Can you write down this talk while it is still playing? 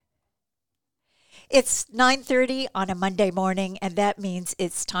It's 9:30 on a Monday morning, and that means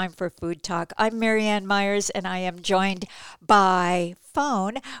it's time for Food Talk. I'm Merianne Myers, and I am joined by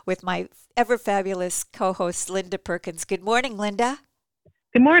phone with my ever fabulous co-host, Linda Perkins. Good morning, Linda.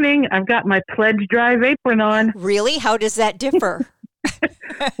 Good morning. I've got my Pledge Drive apron on. Really? How does that differ?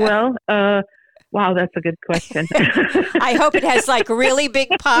 Well, wow, that's a good question. I hope it has like really big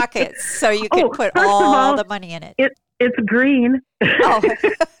pockets so you can put all the money in it. It's green. Oh.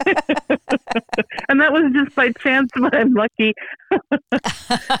 And that was just by chance, but I'm lucky.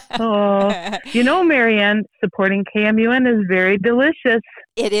 Merianne, supporting KMUN is very delicious.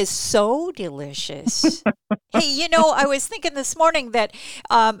 It is so delicious. Hey, I was thinking this morning that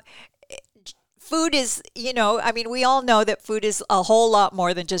food is, we all know that food is a whole lot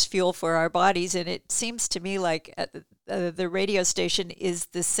more than just fuel for our bodies. And it seems to me like the radio station is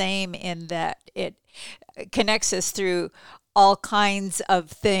the same in that it connects us through all kinds of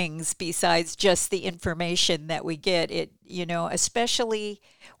things besides just the information that we get. It, especially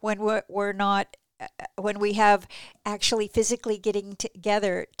when we're not, when we have actually physically getting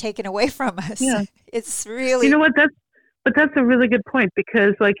together taken away from us. Yeah. It's really... You know what, that's a really good point,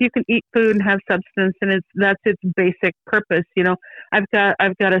 because like you can eat food and have substance, and that's its basic purpose. I've got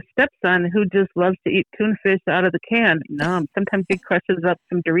a stepson who just loves to eat tuna fish out of the can. Sometimes he crushes up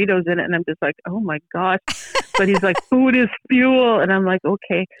some Doritos in it, and I'm just like, oh my gosh. But he's like, food is fuel, and I'm like,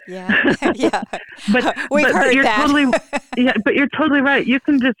 okay. Yeah, yeah. but We've heard you're that. But you're totally right. You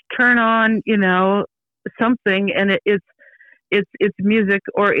can just turn on, something, and it's music,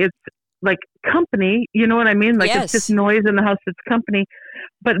 or it's like company, you know what I mean? Like Yes. It's just noise in the house, it's company.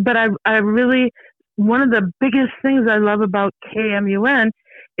 But I really, one of the biggest things I love about KMUN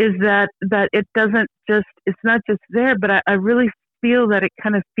is that it doesn't just, it's not just there, but I really feel that it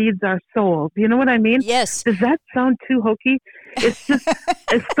kind of feeds our soul. Do you know what I mean? Yes. Does that sound too hokey? It's just,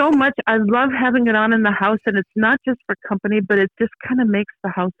 it's so much. I love having it on in the house, and it's not just for company, but it just kind of makes the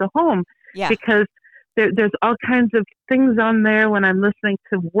house a home. Yeah. Because there's all kinds of things on there when I'm listening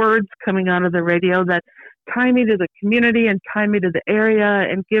to words coming out of the radio that tie me to the community and tie me to the area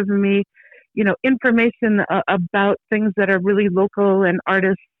and give me, information about things that are really local and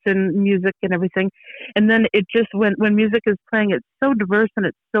artists and music and everything. And then it just, when music is playing, it's so diverse and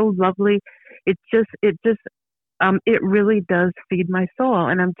it's so lovely. It really does feed my soul.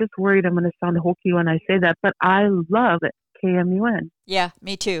 And I'm just worried I'm going to sound hokey when I say that, but I love it. KMUN. Yeah,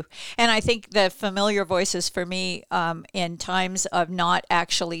 me too. And I think the familiar voices for me in times of not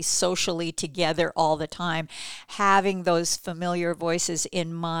actually socially together all the time, having those familiar voices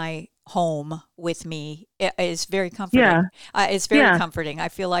in my home with me is very comforting. Yeah. It's very comforting. I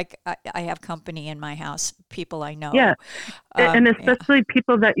feel like I have company in my house, people I know. Yeah. And especially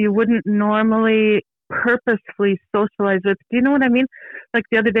people that you wouldn't normally purposefully socialize with. Do you know what I mean? Like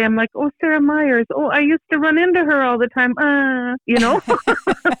the other day, I'm like, oh, Sarah Myers. Oh, I used to run into her all the time.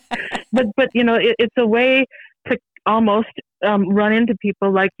 But it's a way to almost run into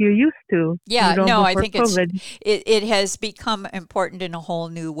people like you used to. Yeah, no, I think COVID. it has become important in a whole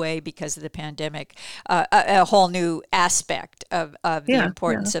new way because of the pandemic, a whole new aspect of the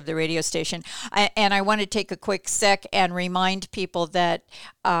importance of the radio station. And I want to take a quick sec and remind people that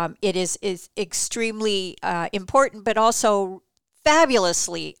it is extremely important, but also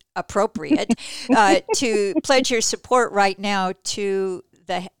fabulously appropriate to pledge your support right now to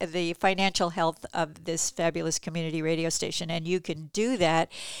the financial health of this fabulous community radio station. And you can do that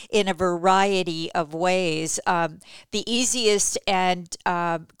in a variety of ways. The easiest and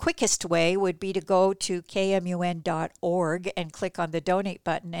quickest way would be to go to kmun.org and click on the donate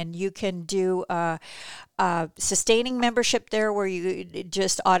button, and you can do sustaining membership there, where you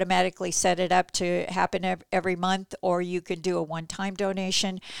just automatically set it up to happen every month, or you can do a one-time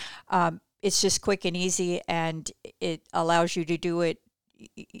donation. It's just quick and easy, and it allows you to do it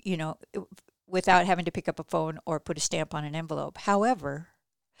without having to pick up a phone or put a stamp on an envelope. However,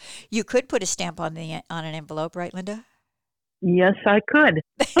 you could put a stamp on an envelope, right, Linda? Yes, I could.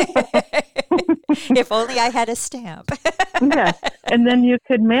 If only I had a stamp. Yeah, and then you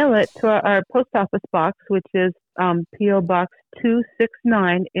could mail it to our post office box, which is P.O. Box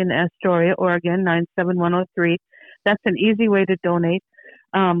 269 in Astoria, Oregon, 97103. That's an easy way to donate.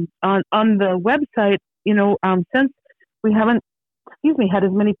 On the website, since we haven't had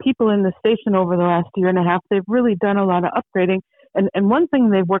as many people in the station over the last year and a half, they've really done a lot of upgrading. And one thing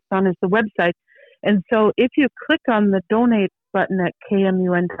they've worked on is the website. And so if you click on the donate button at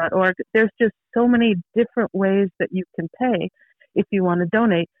kmun.org, there's just so many different ways that you can pay if you want to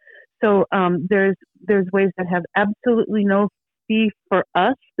donate. So there's ways that have absolutely no fee for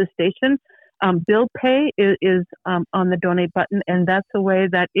us, the station. Bill Pay is on the donate button, and that's a way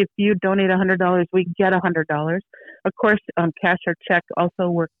that if you donate $100, we get $100. Of course, cash or check also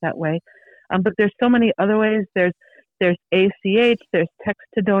works that way. But there's so many other ways. There's ACH, there's text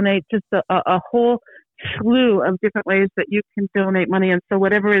to donate, just a whole slew of different ways that you can donate money. And so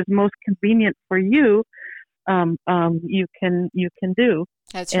whatever is most convenient for you, you can do.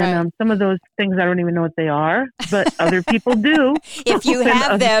 That's and right. Some of those things I don't even know what they are, but other people do. If you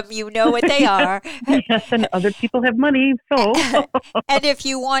have them, you know what they are. Yes, and other people have money, so. And if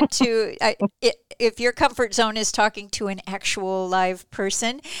you want to, if your comfort zone is talking to an actual live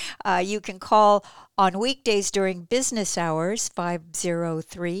person, you can call on weekdays during business hours,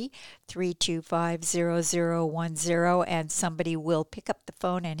 503-325-0010, and somebody will pick up the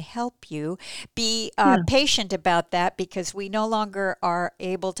phone and help you. Be patient about that, because we no longer are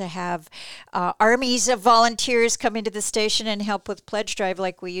able to have armies of volunteers come into the station and help with pledge drive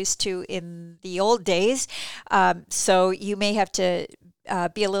like we used to in the old days. So you may have to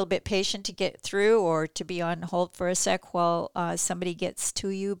be a little bit patient to get through, or to be on hold for a sec while somebody gets to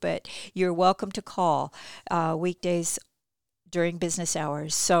you, but you're welcome to call weekdays during business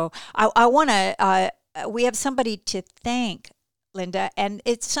hours. So I want to, we have somebody to thank, Linda, and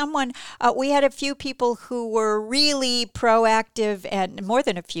it's someone, we had a few people who were really proactive, and more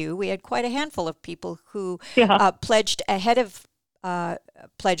than a few, we had quite a handful of people who pledged ahead of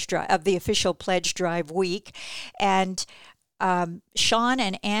pledge drive, of the official pledge drive week. And Sean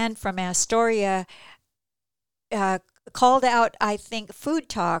and Ann from Astoria called out, I think, Food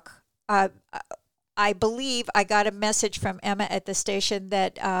Talk. I believe I got a message from Emma at the station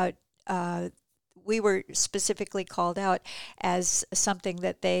that we were specifically called out as something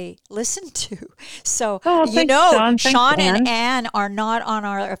that they listened to. So, Sean and Ann are not on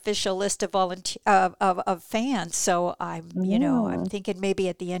our official list of of fans. So I'm thinking maybe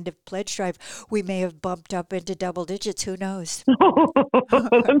at the end of pledge drive, we may have bumped up into double digits. Who knows?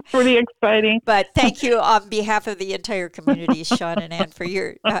 That's pretty exciting. But thank you on behalf of the entire community, Sean and Ann, for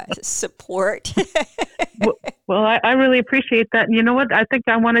your support. Well, I really appreciate that. And you know what? I think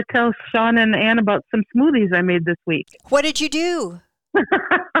I want to tell Sean and Ann about some smoothies I made this week. What did you do?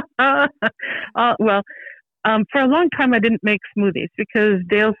 For a long time I didn't make smoothies because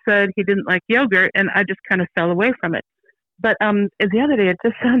Dale said he didn't like yogurt, and I just kind of fell away from it. But the other day it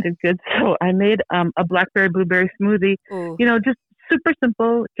just sounded good, so I made a blackberry blueberry smoothie. Ooh. Just super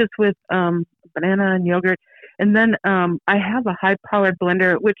simple, just with banana and yogurt. And then I have a high-powered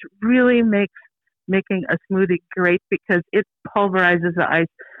blender, which really makes making a smoothie great because it pulverizes the ice.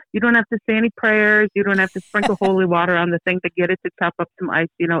 You don't have to say any prayers. You don't have to sprinkle holy water on the thing to get it to chop up some ice.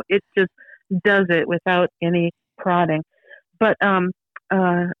 It just does it without any prodding. But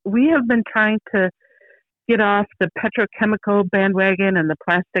we have been trying to get off the petrochemical bandwagon and the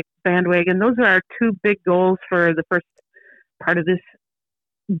plastic bandwagon. Those are our two big goals for the first part of this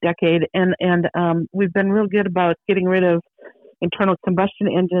decade. And we've been real good about getting rid of internal combustion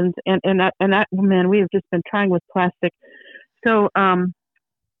engines, and that man, we have just been trying with plastic. So I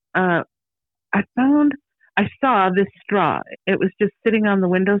saw this straw. It was just sitting on the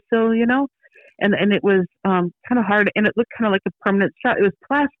windowsill, and it was kind of hard, and it looked kind of like a permanent straw. It was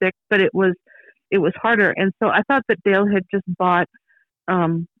plastic, but it was harder. And so I thought that Dale had just bought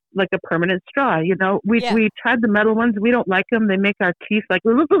like a permanent straw. We tried the metal ones. We don't like them. They make our teeth like.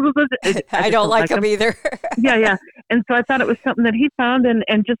 I don't like them either. Yeah. And so I thought it was something that he found,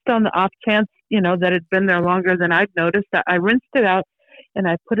 and just on the off chance, that had been there longer than I'd noticed, I rinsed it out and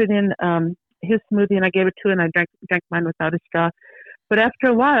I put it in his smoothie, and I gave it to him, and I drank mine without a straw. But after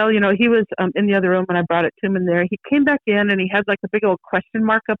a while, he was in the other room when I brought it to him in there. He came back in, and he had like a big old question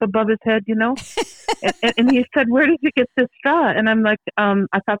mark up above his head, and he said, "Where did you get this straw?" And I'm like,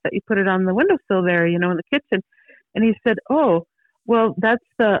 "I thought that you put it on the windowsill there, in the kitchen." And he said, "Oh, well, that's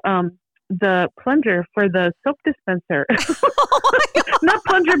the plunger for the soap dispenser." Not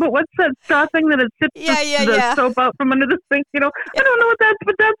plunger, but what's that straw thing that it sips the soap out from under the sink? I don't know what that's,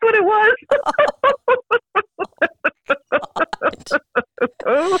 but that's what it was.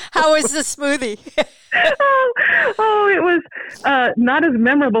 How was the smoothie? It was not as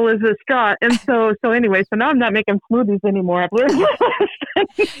memorable as a straw. And so anyway, so now I'm not making smoothies anymore. I've learned.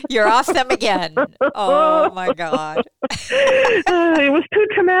 You're off them again. Oh my God. It was too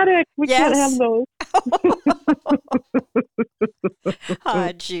traumatic. We can't have those.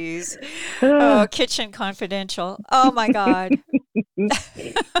 Oh, geez. Oh, Kitchen Confidential. Oh my God.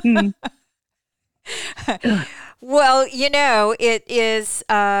 Well, it is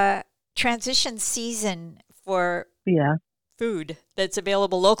transition season for food that's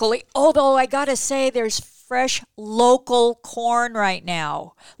available locally. Although I gotta say, there's fresh local corn right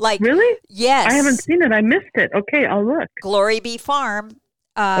now. Like, Really? I haven't yes, seen it. I missed it. Okay, I'll look. Glory Bee Farm.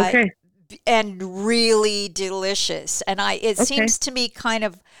 Uh, Okay. and really delicious. And it Okay. seems to me kind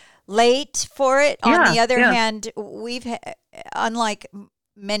of late for it. On Yeah. the other Yeah. hand, unlike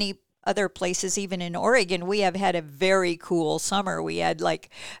many other places, even in Oregon, we have had a very cool summer. We had like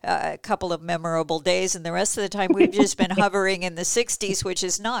a couple of memorable days, and the rest of the time we've just been hovering in the 60s, which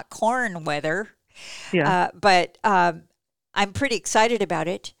is not corn weather. Yeah. But I'm pretty excited about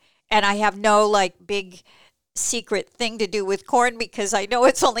it. And I have no like big secret thing to do with corn because I know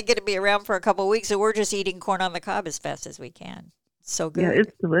it's only going to be around for a couple of weeks, so we're just eating corn on the cob as fast as we can. So Yeah, good.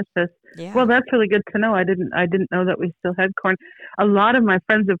 it's delicious. Yeah. Well, that's really good to know. I didn't know that we still had corn. A lot of my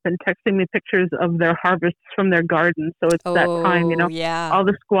friends have been texting me pictures of their harvests from their gardens. So it's that time, Oh, yeah. all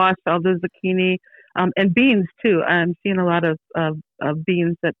the squash, all the zucchini, and beans too. I'm seeing a lot of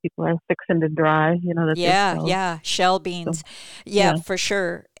beans that people are fixing to dry, that they Yeah, sell. yeah, shell So, beans. Yeah, yeah. for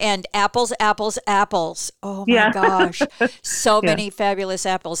sure. And apples, apples, apples. Oh my Yeah. gosh. So Yeah. many fabulous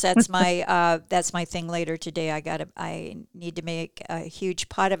apples. That's my thing later today. I need to make a huge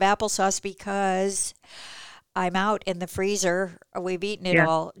pot of applesauce because I'm out in the freezer. We've eaten it Yeah.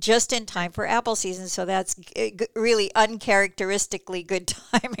 all just in time for apple season, so that's really uncharacteristically good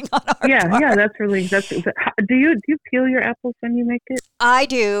timing on our Yeah. Yeah. part. Do you peel your apples when you make it? I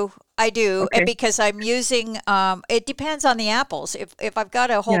do, and Okay. because I'm using, it depends on the apples. If I've got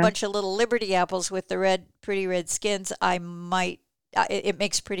a whole Yeah. bunch of little Liberty apples with the pretty red skins, I might. It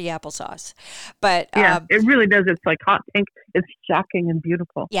makes pretty applesauce, but Yeah. It really does. It's like hot pink. It's shocking and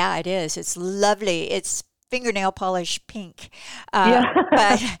beautiful. yeah, it is. It's lovely. It's fingernail polish pink, Yeah.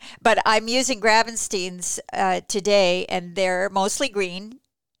 but I'm using Gravensteins today, and they're mostly green.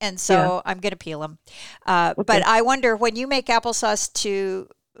 And Yeah. so I'm going to peel them. Okay. But I wonder when you make applesauce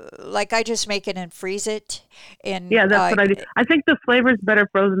like I just make it and freeze it. And Yeah, that's what I do. I think the flavor is better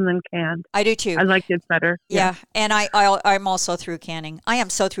frozen than canned. I do too. I like it better. Yeah. Yeah. And I'm also through canning. I am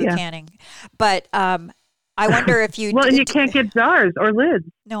so through Yeah. canning. But I wonder if you Well, and you can't get jars or lids.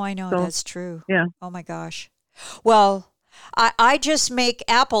 No, I know So, that's true. yeah. Oh my gosh. Well, I just make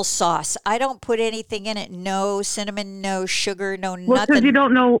applesauce. I don't put anything in it. No cinnamon, no sugar, no Well, because you nothing.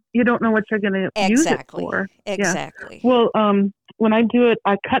 don't know what you're going to use it Exactly. for. Yeah. Exactly. Well, when I do it,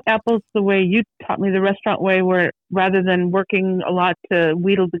 I cut apples the way you taught me, the restaurant way, where rather than working a lot to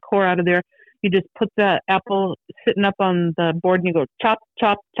wheedle the core out of there, you just put the apple sitting up on the board and you go chop,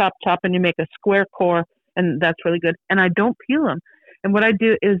 chop, chop, chop, and you make a square core, and that's really good. And I don't peel them. And what I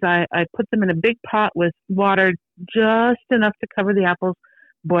do is I put them in a big pot with water, just enough to cover the apples,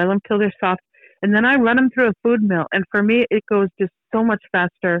 boil them till they're soft, and then I run them through a food mill. And for me, it goes just so much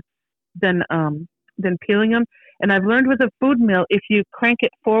faster than peeling them. And I've learned with a food mill, if you crank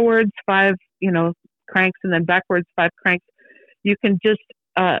it forwards 5, cranks, and then backwards 5 cranks, you can just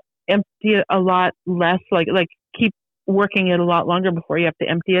empty it a lot less, like keep working it a lot longer before you have to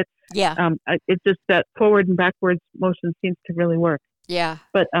empty it. Yeah. It's just that forward and backwards motion seems to really work. Yeah.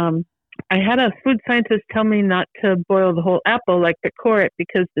 But I had a food scientist tell me not to boil the whole apple, like to core it,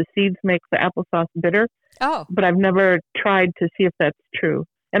 because the seeds make the applesauce bitter. Oh. But I've never tried to see if that's true.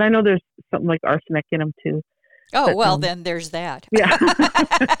 And I know there's something like arsenic in them too. Oh, But, well, then there's that. Yeah.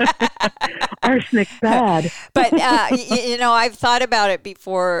 Arsenic bad. But I've thought about it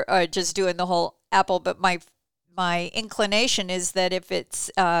before, just doing the whole apple. But my inclination is that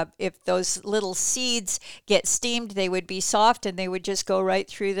if those little seeds get steamed, they would be soft and they would just go right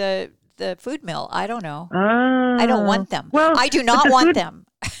through the food mill. I don't know. I don't want them. Well, I do not want them.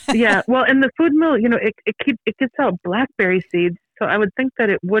 Yeah. Well, in the food mill, it gets out blackberry seeds. So I would think that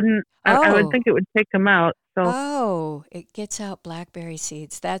it wouldn't. I would think it would take them out. So. Oh, it gets out blackberry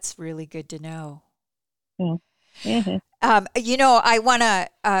seeds. That's really good to know. Yeah. Mm-hmm. I want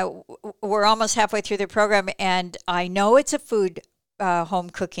to, we're almost halfway through the program, and I know it's a food home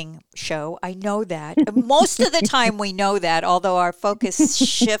cooking show. I know that. Most of the time we know that, although our focus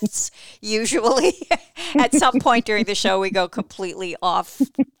shifts usually. At some point during the show, we go completely off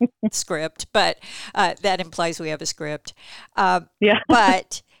script, but that implies we have a script. Yeah.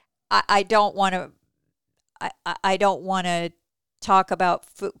 But I don't want to, I don't want to talk about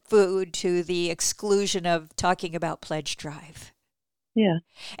food to the exclusion of talking about Pledge Drive. Yeah.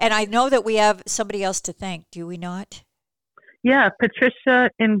 And I know that we have somebody else to thank, do we not? Yeah, Patricia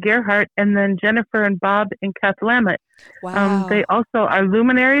in Gerhardt, and then Jennifer and Bob in Cathlamet. Wow. They also are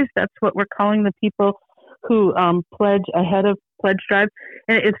luminaries. That's what we're calling the people who pledge ahead of Pledge Drive.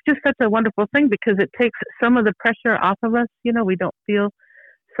 And it's just such a wonderful thing because it takes some of the pressure off of us. We don't feel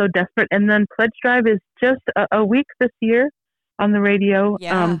so desperate. And then Pledge Drive is just a week this year. on the radio.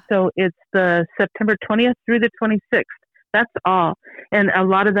 Yeah. So it's the September 20th through the 26th. That's all. And a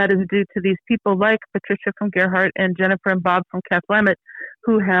lot of that is due to these people like Patricia from Gerhardt and Jennifer and Bob from Cathlamet,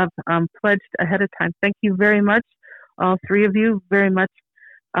 who have pledged ahead of time. Thank you very much, all three of you, very much.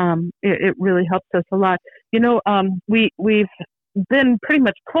 It really helps us a lot. We've been pretty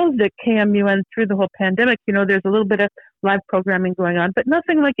much closed at KMUN through the whole pandemic. There's a little bit of live programming going on, but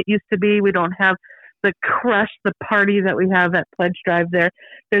nothing like it used to be. We don't have the crush, the party that we have at Pledge Drive there.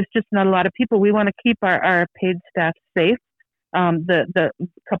 There's just not a lot of people. We want to keep our paid staff safe. The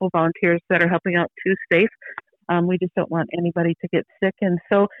couple volunteers that are helping out too safe. We just don't want anybody to get sick. And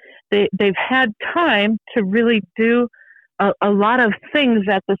so they've had time to really do a lot of things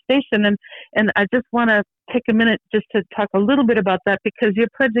at the station. And I just want to take a minute just to talk a little bit about that, because you're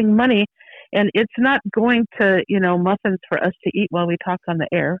pledging money and it's not going to, muffins for us to eat while we talk on the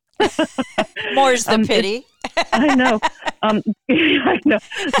air. More's the pity. I know. I know.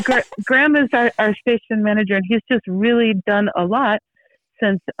 Graham is our station manager, and he's just really done a lot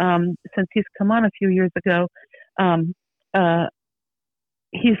since he's come on a few years ago.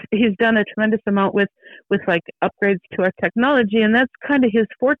 He's done a tremendous amount with like upgrades to our technology, and that's kind of his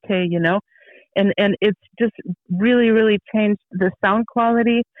forte, and it's just really, really changed the sound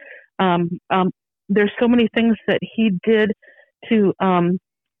quality. There's so many things that he did to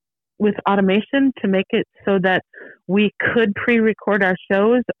with automation to make it so that we could pre-record our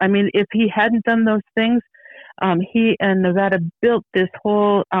shows. I mean, if he hadn't done those things, he and Nevada built this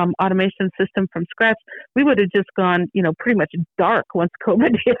whole automation system from scratch. We would have just gone, pretty much dark once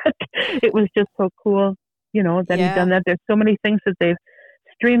COVID hit. It was just so cool, that he's done that. There's so many things that they've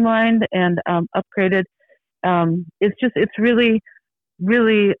streamlined and upgraded. It's really,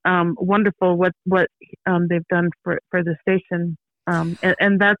 really wonderful what they've done for the station,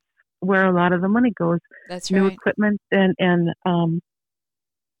 and that's where a lot of the money goes. That's new right. Equipment and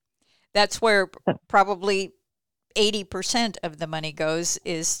that's where probably 80% of the money goes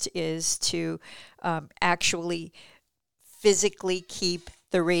is to actually physically keep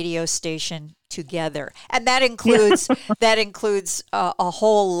the radio station together, and that includes a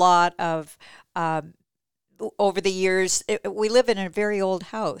whole lot of. Over the years, we live in a very old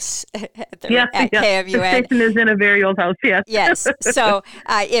house at KMUN. The station is in a very old house, yes. Yes. So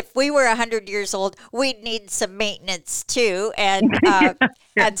if we were 100 years old, we'd need some maintenance too. And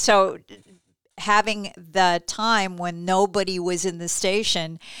and so having the time when nobody was in the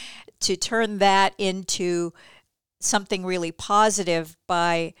station to turn that into something really positive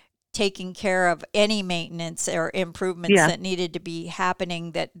by taking care of any maintenance or improvements that needed to be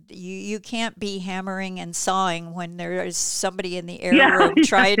happening, that you can't be hammering and sawing when there is somebody in the air room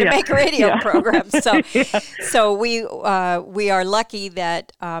trying to make a radio program. So we are lucky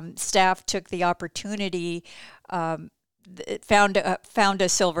that staff took the opportunity, found a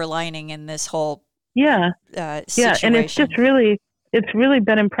silver lining in this whole situation. And it's really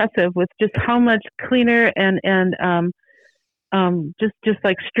been impressive with just how much cleaner and just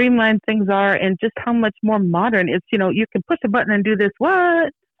like streamlined things are, and just how much more modern it's. You can push a button and do this.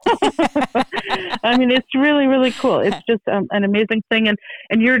 What? I mean, it's really, really cool. It's just an amazing thing, and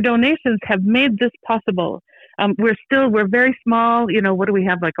your donations have made this possible. We're very small. What do we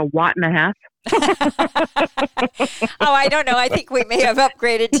have? Like 1.5 watts? Oh, I don't know. I think we may have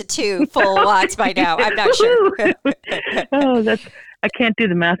upgraded to 2 full watts by now. I'm not sure. I can't do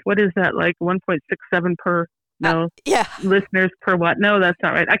the math. What is that? Like 1.67 per? No, listeners per watt. No, that's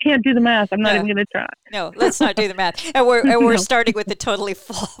not right. I can't do the math. I'm not even going to try. No, let's not do the math. And we're starting with a totally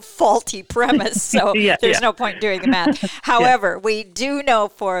faulty premise, so there's no point doing the math. However, we do know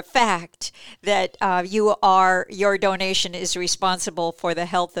for a fact that your donation is responsible for the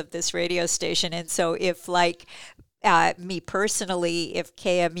health of this radio station. And so if, like me personally, if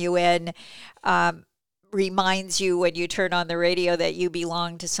KMUN reminds you when you turn on the radio that you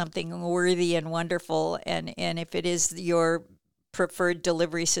belong to something worthy and wonderful, and if it is your preferred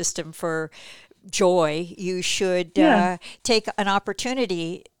delivery system for joy, you should take an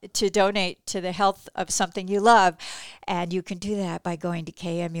opportunity to donate to the health of something you love. And you can do that by going to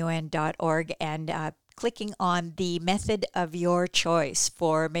kmun.org and clicking on the method of your choice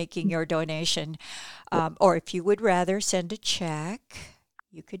for making your donation. Or if you would rather send a check,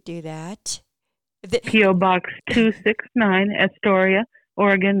 you could do that. P.O. Box 269, Astoria,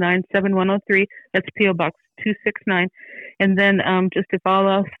 Oregon 97103. That's P.O. Box 269. And then just if all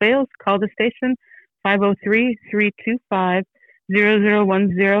else fails, call the station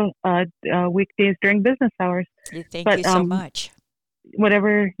 503-325-0010 weekdays during business hours. Thank you so much.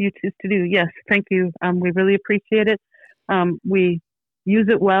 Whatever you choose to do. Yes, thank you. We really appreciate it. We use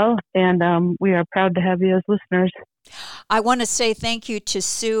it well, and we are proud to have you as listeners. I want to say thank you to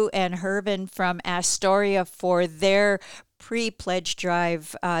Sue and Hervin from Astoria for their pre-pledge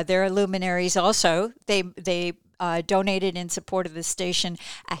drive. They're luminaries also. They donated in support of the station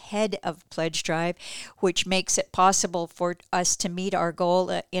ahead of pledge drive, which makes it possible for us to meet our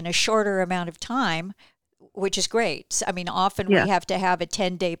goal in a shorter amount of time, which is great. I mean, often we have to have a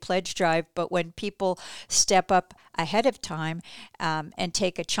 10-day pledge drive, but when people step up ahead of time and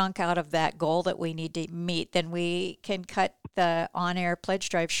take a chunk out of that goal that we need to meet, then we can cut the on-air pledge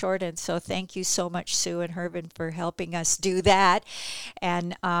drive short. And so thank you so much, Sue and Hervin, for helping us do that.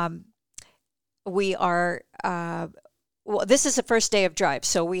 And we are... well, this is the first day of drive,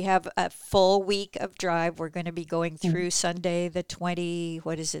 so we have a full week of drive. We're going to be going through Sunday, the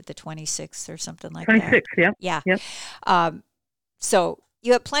 26th or something like 26th, that. Yeah. So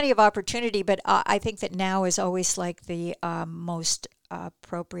you have plenty of opportunity, but I think that now is always like the most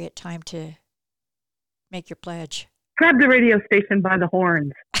appropriate time to make your pledge. Grab the radio station by the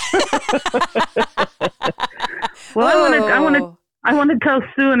horns. Well, I want to tell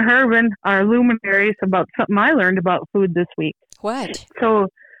Sue and Hervin, our luminaries, about something I learned about food this week. What? So,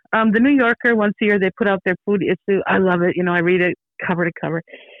 the New Yorker, once a year, they put out their food issue. I love it. I read it cover to cover.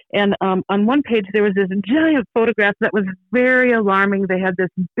 And on one page, there was this giant photograph that was very alarming. They had this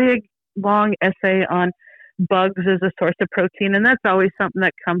big, long essay on bugs as a source of protein. And that's always something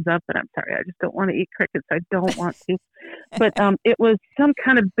that comes up. And I'm sorry, I just don't want to eat crickets. I don't want to. But it was some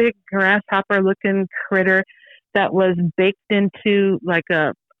kind of big grasshopper-looking critter that was baked into like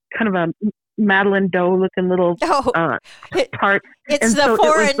a kind of a Madeline dough looking little tart. It's and the so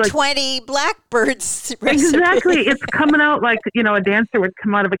 4 it and 20 blackbirds recipe. Exactly. It's coming out like, a dancer would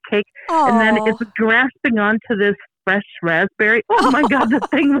come out of a cake. Oh. And then it's grasping onto this fresh raspberry. Oh my God, the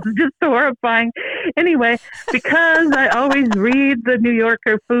thing was just horrifying. Anyway, because I always read the New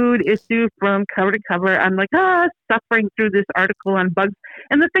Yorker food issue from cover to cover, I'm like, suffering through this article on bugs.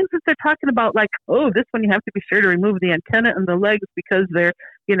 And the things that they're talking about, like, this one you have to be sure to remove the antenna and the legs because they're,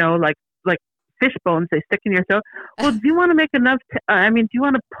 like fish bones, they stick in your throat. Well, do you want to make enough, do you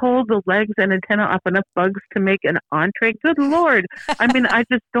want to pull the legs and antenna off enough bugs to make an entree? Good Lord. I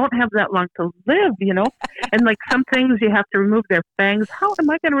just don't have that long to live, And like some things you have to remove their fangs. How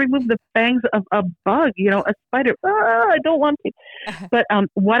am I going to remove the fangs of a bug, a spider? I don't want to. But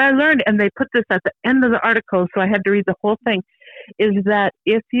what I learned, and they put this at the end of the article, so I had to read the whole thing, is that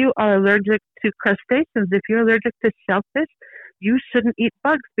if you are allergic to crustaceans, if you're allergic to shellfish, you shouldn't eat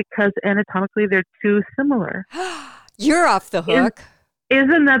bugs because anatomically they're too similar. You're off the hook.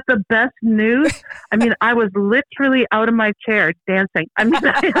 Isn't that the best news? I was literally out of my chair dancing. I was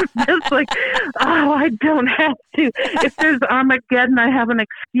just like, I don't have to. If there's Armageddon, I have an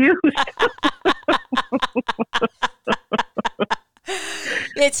excuse.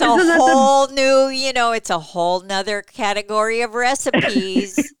 It's a whole new, it's a whole nother category of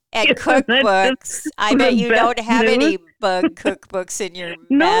recipes. And cookbooks. I bet you don't have any bug cookbooks in your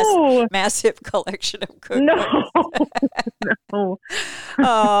massive collection of cookbooks.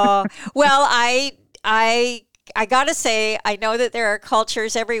 No. Well, I got to say, I know that there are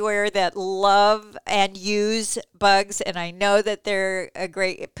cultures everywhere that love and use bugs, and I know that they're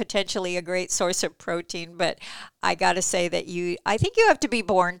potentially a great source of protein, but I got to say that I think you have to be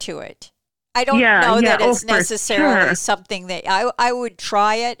born to it. I don't know that it's necessarily something that I would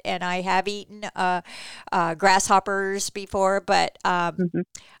try it, and I have eaten grasshoppers before, but I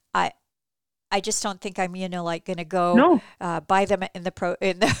just don't think I'm going to go buy them in the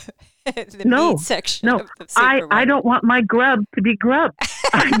meat section of the supermarket. I don't want my grub to be grub.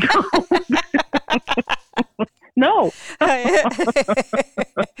 I don't. No.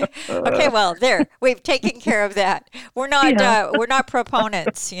 Okay, well, there, we've taken care of that. We're not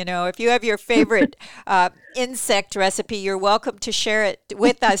proponents. If you have your favorite insect recipe, you're welcome to share it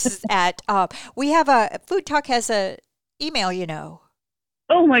with us. We have Food Talk has a email.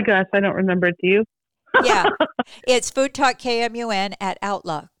 Oh my gosh, I don't remember it. Do you? Yeah, it's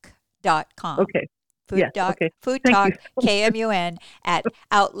foodtalkkmun@outlook.com. Okay.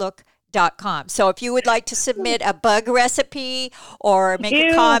 foodtalkkmun@outlook.com. So if you would like to submit a bug recipe or make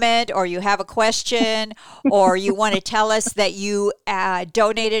a comment, or you have a question, or you want to tell us that you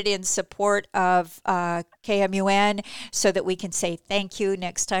donated in support of KMUN so that we can say thank you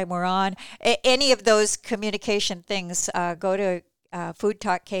next time we're on, any of those communication things, go to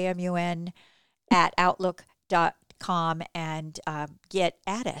foodtalkkmun@outlook.com and get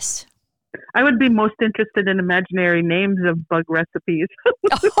at us. I would be most interested in imaginary names of bug recipes.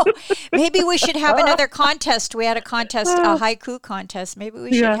 Maybe we should have another contest. We had a contest, a haiku contest. Maybe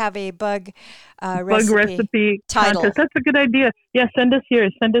we should have a bug recipe title. Contest. That's a good idea. Yeah, send us your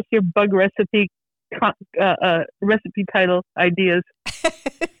bug recipe recipe title ideas.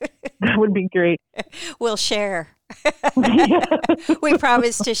 That would be great. We'll share. Yeah. We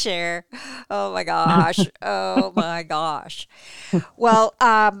promise to share. Oh my gosh. Oh my gosh. Well,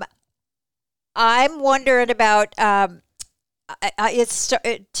 I'm wondering about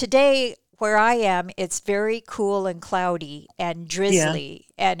today where I am. It's very cool and cloudy and drizzly,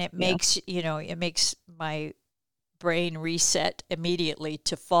 and it makes it makes my brain reset immediately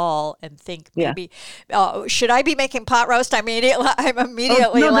to fall and think maybe should I be making pot roast? I'm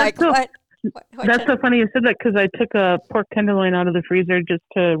immediately like what? That's so funny you said that, because I took a pork tenderloin out of the freezer just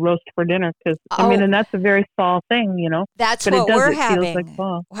to roast for dinner. Because and that's a very fall thing, That's but what we're having. Feels like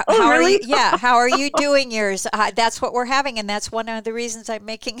fall. How really? are you? Yeah. How are you doing yours? That's what we're having, and that's one of the reasons I'm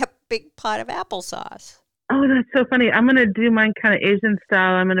making a big pot of applesauce. Oh, that's so funny. I'm gonna do mine kind of Asian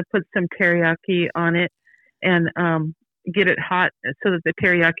style. I'm gonna put some teriyaki on it, and get it hot so that the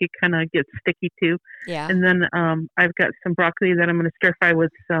teriyaki kind of gets sticky too. Yeah. And then I've got some broccoli that I'm going to stir fry with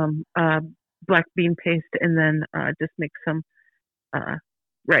some black bean paste, and then just make some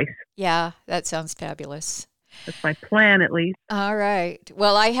rice. Yeah, that sounds fabulous. That's my plan, at least. All right.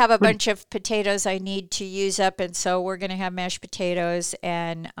 Well, I have a bunch of potatoes I need to use up, and so we're going to have mashed potatoes,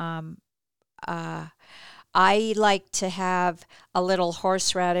 and I like to have a little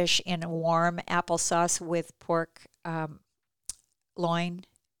horseradish in a warm applesauce with pork loin.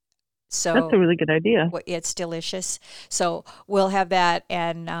 So that's a really good idea. It's delicious. So we'll have that,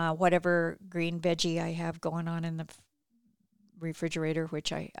 and whatever green veggie I have going on in the refrigerator,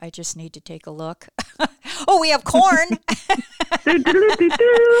 which I just need to take a look. Oh, we have corn.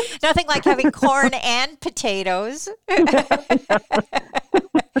 Nothing like having corn and potatoes.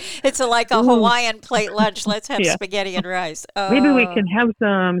 It's like a Hawaiian plate lunch. Let's have spaghetti and rice. Maybe we can have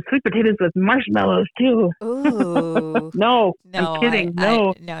some sweet potatoes with marshmallows too. Ooh. No, I'm kidding.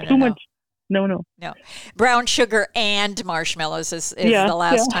 No, too much. No. Brown sugar and marshmallows is the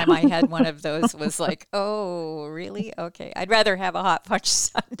last time I had one of those. Was like, oh, really? Okay. I'd rather have a hot fudge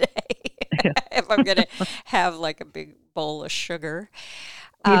sundae if I'm going to have like a big bowl of sugar.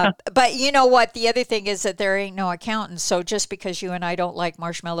 But you know what? The other thing is that there ain't no accountant. So just because you and I don't like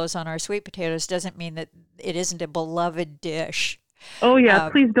marshmallows on our sweet potatoes doesn't mean that it isn't a beloved dish. Oh yeah,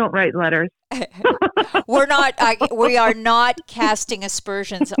 please don't write letters. We are not casting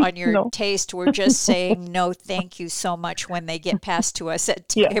aspersions on your taste. We're just saying no, thank you so much when they get passed to us at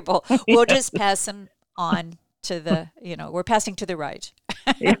table. We'll just pass them on to we're passing to the right.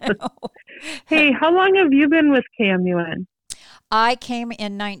 Hey, how long have you been with KMUN? I came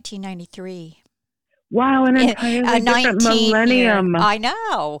in 1993. Wow, an entirely different millennium. I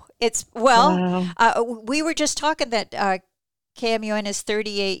know. We were just talking that KMUN is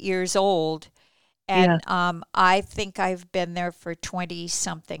 38 years old, and I think I've been there for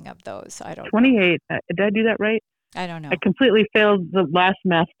 20-something of those. I don't 28. Did I do that right? I don't know. I completely failed the last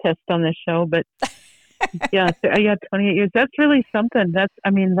math test on this show, but yeah, 28 years. That's really something. That's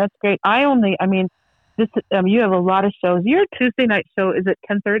great. You have a lot of shows. Your Tuesday night show is at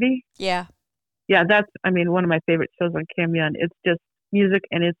 10:30? Yeah. Yeah, that's one of my favorite shows on KMUN. It's just music,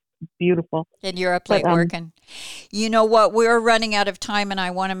 and it's beautiful. And you're up late working. You know what? We're running out of time, and I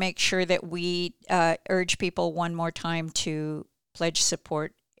want to make sure that we urge people one more time to pledge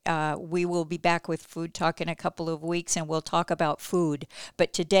support. We will be back with Food Talk in a couple of weeks, and we'll talk about food.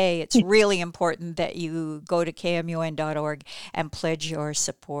 But today, it's really important that you go to kmun.org and pledge your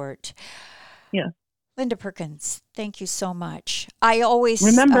support. Yeah. Linda Perkins, thank you so much. I always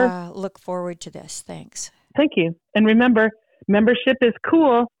look forward to this. Thanks. Thank you. And remember, membership is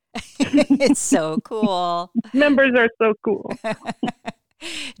cool. It's so cool. Members are so cool.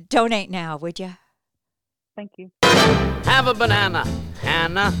 Donate now, would you? Thank you. Have a banana,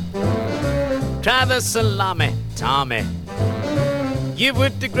 Hannah. Try the salami, Tommy. Give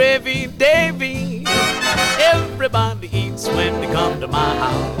with the gravy, Davy. Everybody eats when they come to my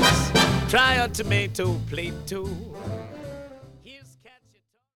house. Try a tomato plate too.